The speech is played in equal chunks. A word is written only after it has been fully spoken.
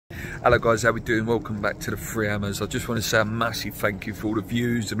Hello guys, how we doing? Welcome back to the Free Hammers. I just want to say a massive thank you for all the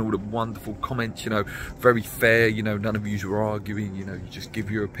views and all the wonderful comments. You know, very fair. You know, none of you are arguing. You know, you just give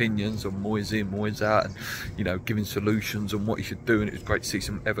your opinions on Moyes in, Moyes out, and you know, giving solutions on what you should do. And it was great to see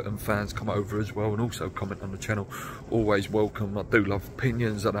some Everton fans come over as well and also comment on the channel. Always welcome. I do love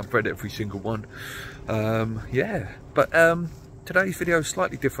opinions, and I've read every single one. Yeah, but today's video is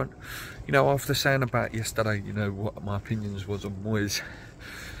slightly different. You know, after saying about yesterday, you know, what my opinions was on Moyes,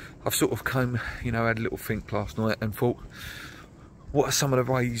 I've sort of come, you know, had a little think last night and thought, what are some of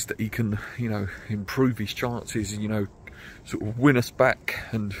the ways that he can, you know, improve his chances, you know, sort of win us back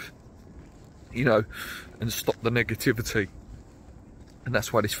and, you know, and stop the negativity. And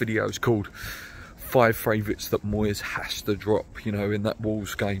that's why this video is called 5 Favourites that Moyes has to drop, you know, in that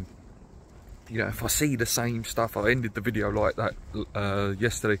Wolves game. You know, if I see the same stuff, I ended the video like that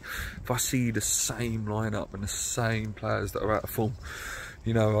yesterday. If I see the same lineup and the same players that are out of form,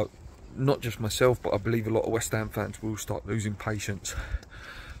 you know, not just myself, but I believe a lot of West Ham fans will start losing patience.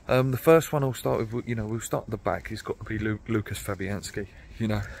 The first one I'll start with, you know, we'll start at the back. He's got to be Lucas Fabianski. You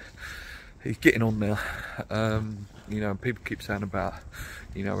know, he's getting on now. You know, people keep saying about,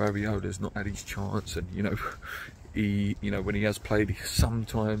 you know, Ariola's not had his chance, and you know, he, you know, when he has played,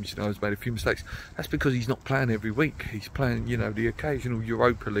 sometimes, you know, has made a few mistakes. That's because he's not playing every week. He's playing, you know, the occasional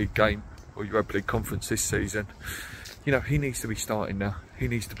Europa League game or Europa League conference this season. You know, he needs to be starting now. He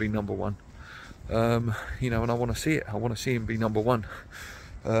needs to be number one. You know, and I want to see it. I want to see him be number one.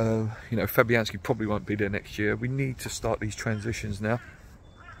 You know, Fabianski probably won't be there next year. We need to start these transitions now.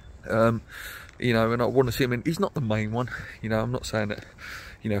 You know, and I want to see him in. He's not the main one. You know, I'm not saying that,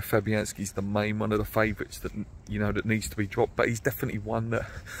 you know, Fabianski's the main one of the favourites that, you know, that needs to be dropped. But he's definitely one that,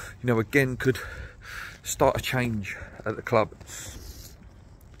 you know, again, could start a change at the club.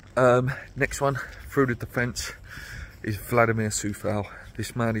 Next one, through the defence, is Vladimir Coufal.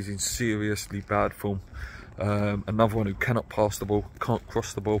 This man is in seriously bad form. Another one who cannot pass the ball, can't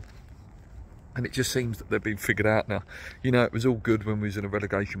cross the ball. And it just seems that they've been figured out now. You know, it was all good when we was in a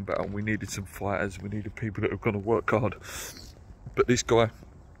relegation battle. We needed some fighters. We needed people that are going to work hard. But this guy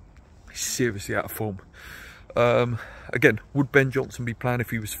is seriously out of form. Again, would Ben Johnson be playing if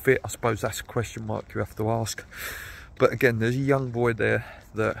he was fit? I suppose that's a question mark you have to ask. But again, there's a young boy there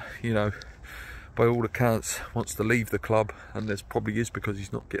that, you know, by all accounts wants to leave the club, and there's probably is because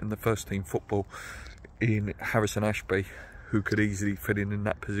he's not getting the first team football in Harrison Ashby, who could easily fit in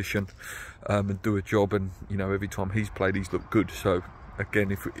that position and do a job. And you know, every time he's played, he's looked good. So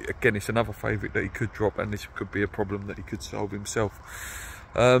again, it's another favourite that he could drop, and this could be a problem that he could solve himself.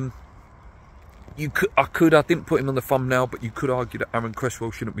 I didn't put him on the thumbnail, but you could argue that Aaron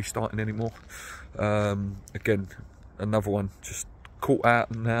Cresswell shouldn't be starting anymore. Again, another one just caught out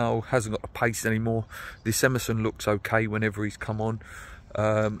now, hasn't got the pace anymore. This Emerson looks okay whenever he's come on.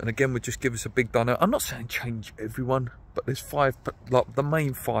 And again, would just give us a big dino. I'm not saying change everyone, but there's 5, like the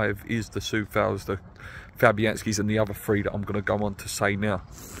main 5 is the Coufals, the Fabianskis, and the other 3 that I'm going to go on to say now.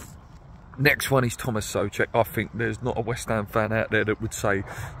 Next one is Thomas Souček. I think there's not a West Ham fan out there that would say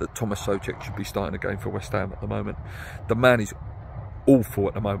that Thomas Souček should be starting a game for West Ham at the moment. The man is awful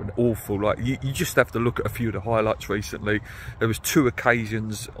at the moment, awful. Like you just have to look at a few of the highlights recently. There was 2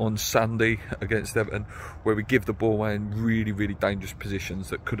 occasions on Sunday against Everton where we give the ball away in really, really dangerous positions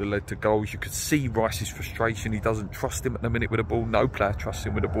that could have led to goals. You could see Rice's frustration. He doesn't trust him at the minute with the ball. No player trusts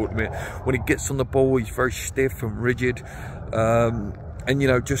him with the ball at the minute. When he gets on the ball, he's very stiff and rigid. And you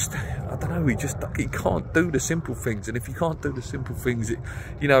know, just, I don't know, he can't do the simple things. And if you can't do the simple things,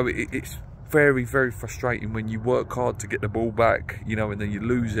 it's very, very frustrating when you work hard to get the ball back, you know, and then you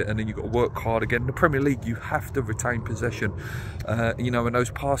lose it, and then you've got to work hard again. In the Premier League, you have to retain possession, you know, and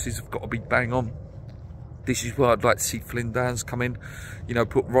those passes have got to be bang on. This is where I'd like to see Flynn Downs come in, you know,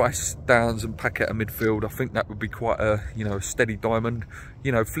 put Rice, Downs and Paquet in midfield. I think that would be quite a, you know, a steady diamond.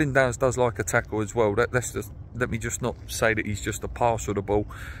 You know, Flynn Downs does like a tackle as well. Let me just not say that he's just a passer of the ball.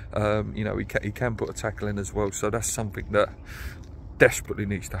 You know, he can put a tackle in as well. So that's something that desperately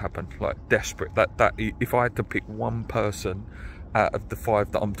needs to happen, like desperate. That if I had to pick one person out of the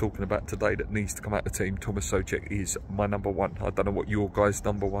 5 that I'm talking about today that needs to come out of the team, Thomas Souček is my number 1. I don't know what your guys'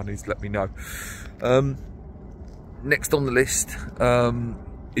 number 1 is, let me know. Next on the list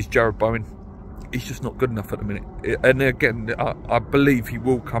is Jarrod Bowen. He's just not good enough at the minute. And again, I believe he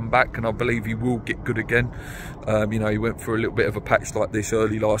will come back, and I believe he will get good again. You know, he went through a little bit of a patch like this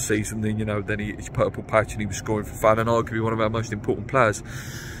early last season. Then, you know, then his purple patch, and he was scoring for fun, and arguably one of our most important players.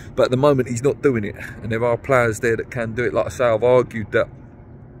 But at the moment, he's not doing it. And there are players there that can do it. Like I say, I've argued that,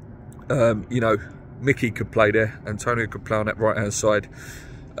 you know, Mickey could play there. Antonio could play on that right-hand side.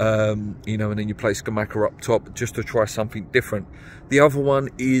 you know, and then you play Scamacca up top just to try something different. The other one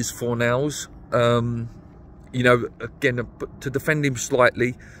is Fornals. You know, again, to defend him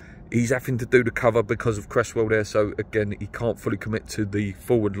slightly, he's having to do the cover because of Cresswell there, so again, he can't fully commit to the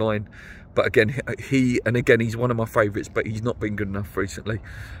forward line. But again, he's one of my favourites, but he's not been good enough recently.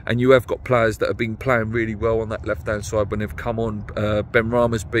 And you have got players that have been playing really well on that left-hand side when they've come on. Ben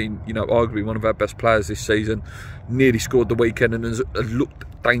Rama's been, you know, arguably one of our best players this season. Nearly scored the weekend and has looked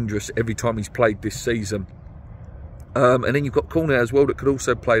dangerous every time he's played this season. And then you've got Cornet as well that could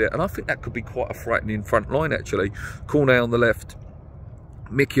also play there. And I think that could be quite a frightening front line, actually. Cornet on the left,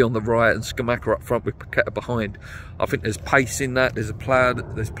 Mickey on the right, and Scamacca up front with Paqueta behind. I think there's pace in that. There's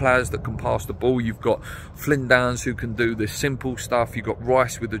players that can pass the ball. You've got Flynn Downs who can do the simple stuff. You've got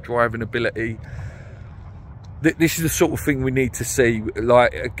Rice with the driving ability. This is the sort of thing we need to see.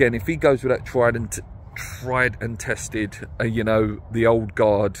 Like, again, if he goes with that tried and tested, you know, the old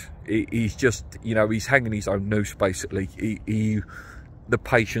guard, he's just, you know, he's hanging his own noose basically. The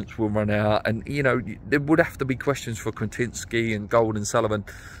patience will run out, and you know, there would have to be questions for Kretinsky and Gold and Sullivan,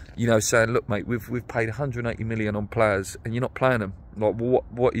 you know, saying, look mate, we've paid 180 million on players and you're not playing them. Like,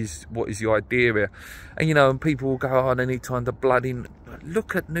 what is the idea here? And you know, and people will go, oh, they need time to blood in.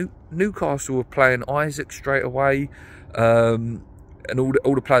 Look at Newcastle were playing Isaac straight away, and all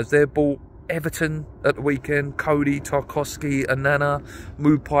the players there bought. Everton at the weekend, Cody, Tarkowski, Anana,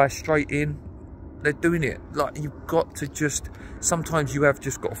 Mupai straight in. They're doing it. Like, you've got to just, sometimes you have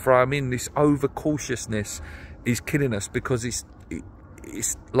just got to throw them in. This over cautiousness is killing us, because it's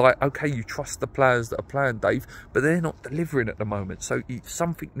like, okay, you trust the players that are playing, Dave, but they're not delivering at the moment, so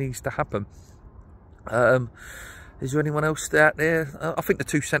something needs to happen. Is there anyone else out there? I think the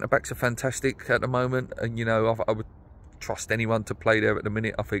two centre-backs are fantastic at the moment, and you know, I would trust anyone to play there at the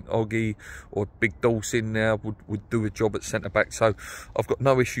minute. I think Oggy or Big Dawson now would do a job at centre-back, so I've got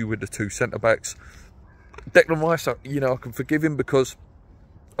no issue with the two centre-backs. Declan Rice, you know, I can forgive him because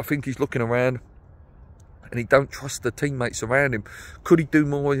I think he's looking around and he don't trust the teammates around him. Could he do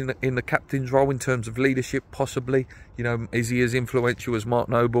more in the captain's role in terms of leadership? Possibly. You know, is he as influential as Mark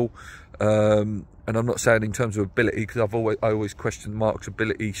Noble? And I'm not saying in terms of ability, because I always questioned Mark's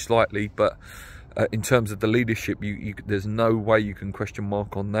ability slightly, but in terms of the leadership, there's no way you can question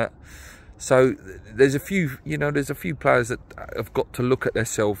Mark on that. So there's a few, you know, there's a few players that have got to look at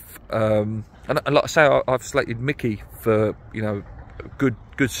themselves. And like I say, I've slated Mickey for, you know, good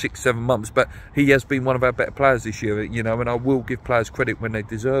 6-7 months, but he has been one of our better players this year, you know, and I will give players credit when they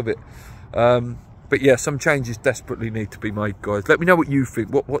deserve it. But yeah, some changes desperately need to be made, guys. Let me know what you think.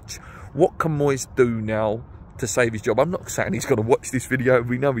 What can Moyes do now to save his job? I'm not saying he's going to watch this video.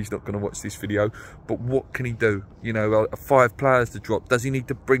 We know he's not going to watch this video, but what can he do? You know, 5 players to drop. Does he need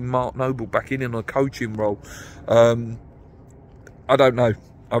to bring Mark Noble back in a coaching role? I don't know.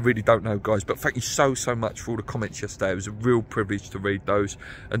 I really don't know, guys. But thank you so much for all the comments yesterday. It was a real privilege to read those.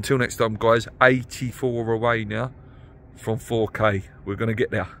 Until next time, guys, 84 away now from 4K. We're going to get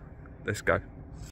there. Let's go.